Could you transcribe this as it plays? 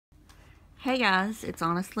Hey guys, it's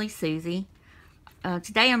Honestly Susie.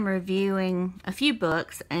 Today I'm reviewing a few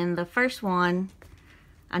books, and the first one,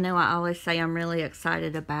 I know I always say I'm really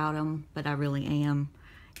excited about them, but I really am,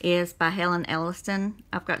 is by Helen Elliston.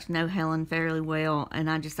 I've got to know Helen fairly well, and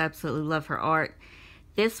I just absolutely love her art.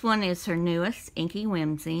 This one is her newest, Inky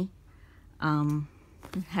Whimsy.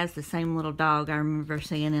 It has the same little dog I remember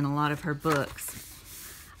seeing in a lot of her books.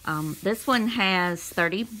 This one has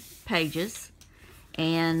 30 pages.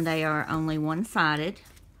 And they are only one-sided.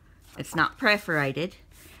 It's not perforated,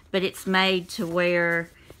 but it's made to where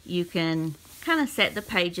you can kind of set the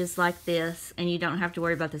pages like this, and you don't have to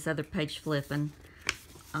worry about this other page flipping.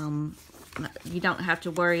 You don't have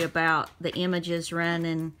to worry about the images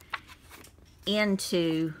running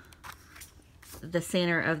into the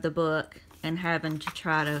center of the book and having to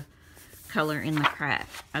try to color in the crack.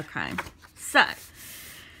 Okay, so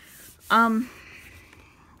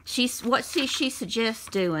what she suggests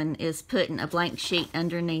doing is putting a blank sheet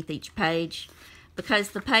underneath each page, because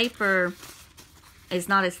the paper is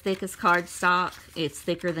not as thick as cardstock. It's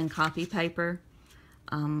thicker than copy paper.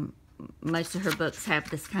 Most of her books have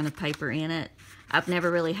this kind of paper in it. I've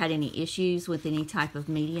never really had any issues with any type of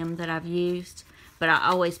medium that I've used, but I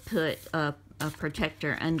always put a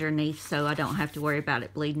protector underneath so I don't have to worry about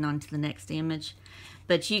it bleeding onto the next image.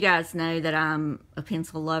 But you guys know that I'm a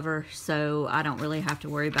pencil lover, so I don't really have to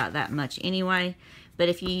worry about that much anyway. But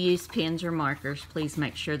if you use pens or markers, please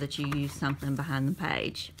make sure that you use something behind the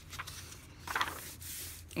page.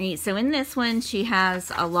 Alright, so in this one, she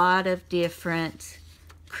has a lot of different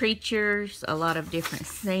creatures, a lot of different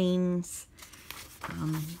scenes.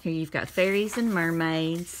 Here you've got fairies and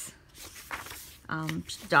mermaids,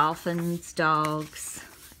 dolphins, dogs,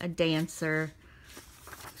 a dancer,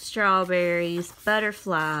 strawberries,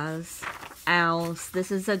 butterflies, owls.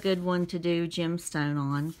 This is a good one to do gemstone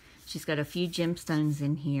on. She's got a few gemstones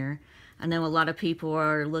in here. I know a lot of people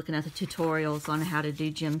are looking at the tutorials on how to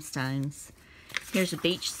do gemstones. Here's a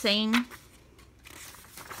beach scene,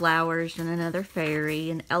 flowers and another fairy,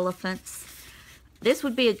 and elephants. This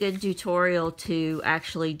would be a good tutorial to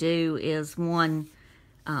actually do, is one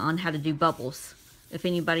on how to do bubbles. If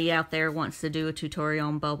anybody out there wants to do a tutorial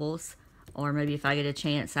on bubbles, or maybe if I get a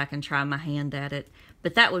chance, I can try my hand at it.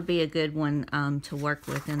 But that would be a good one to work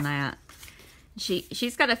with in that.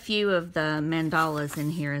 She's got a few of the mandalas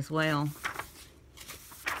in here as well.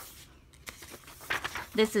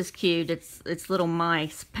 This is cute. It's little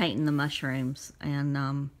mice painting the mushrooms.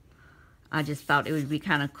 And I just thought it would be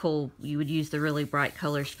kind of cool. You would use the really bright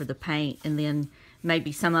colors for the paint. And then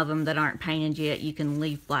maybe some of them that aren't painted yet, you can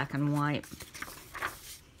leave black and white.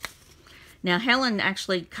 Now, Helen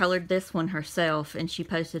actually colored this one herself, and she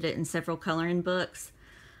posted it in several coloring books.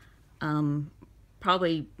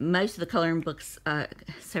 Probably most of the coloring books,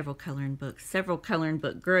 several coloring book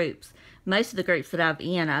groups. Most of the groups that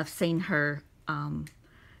I've seen her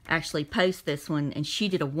actually post this one, and she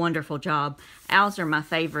did a wonderful job. Owls are my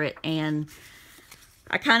favorite, and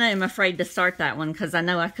I kind of am afraid to start that one because I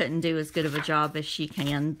know I couldn't do as good of a job as she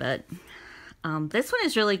can, but this one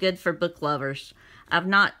is really good for book lovers. I've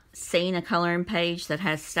not seen a coloring page that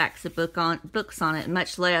has stacks of books on it,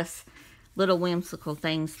 much less little whimsical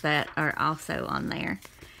things that are also on there.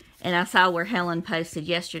 And I saw where Helen posted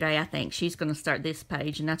yesterday, I think she's going to start this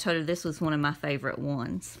page, and I told her this was one of my favorite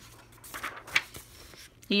ones.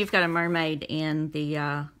 Here you've got a mermaid in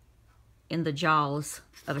the jaws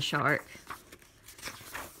of a shark.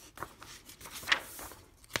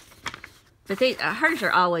 But hers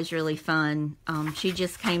are always really fun. She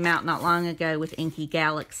just came out not long ago with Inky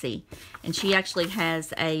Galaxy. And she actually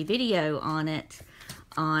has a video on it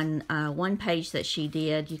on one page that she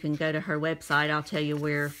did. You can go to her website. I'll tell you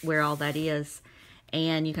where all that is.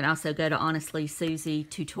 And you can also go to HonestlySuzie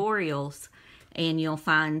tutorials, and you'll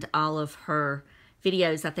find all of her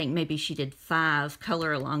videos. I think maybe she did 5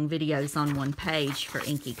 color-along videos on one page for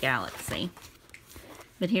Inky Galaxy.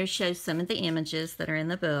 But here shows some of the images that are in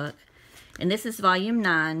the book. And this is volume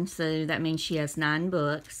 9, so that means she has 9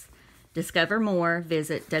 books. Discover more,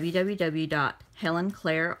 visit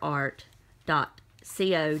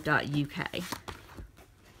www.helenclaireart.co.uk.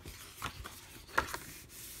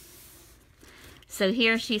 So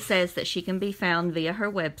here she says that she can be found via her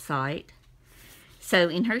website. So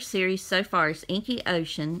in her series so far is Inky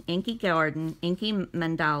Ocean, Inky Garden, Inky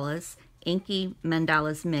Mandalas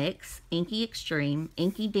Mix, Inky Extreme,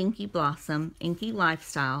 Inky Dinky Blossom, Inky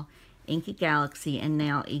Lifestyle, Inky Galaxy, and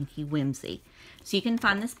now Inky Whimsy. So you can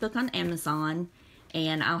find this book on Amazon,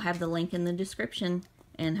 and I'll have the link in the description,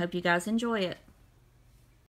 and hope you guys enjoy it.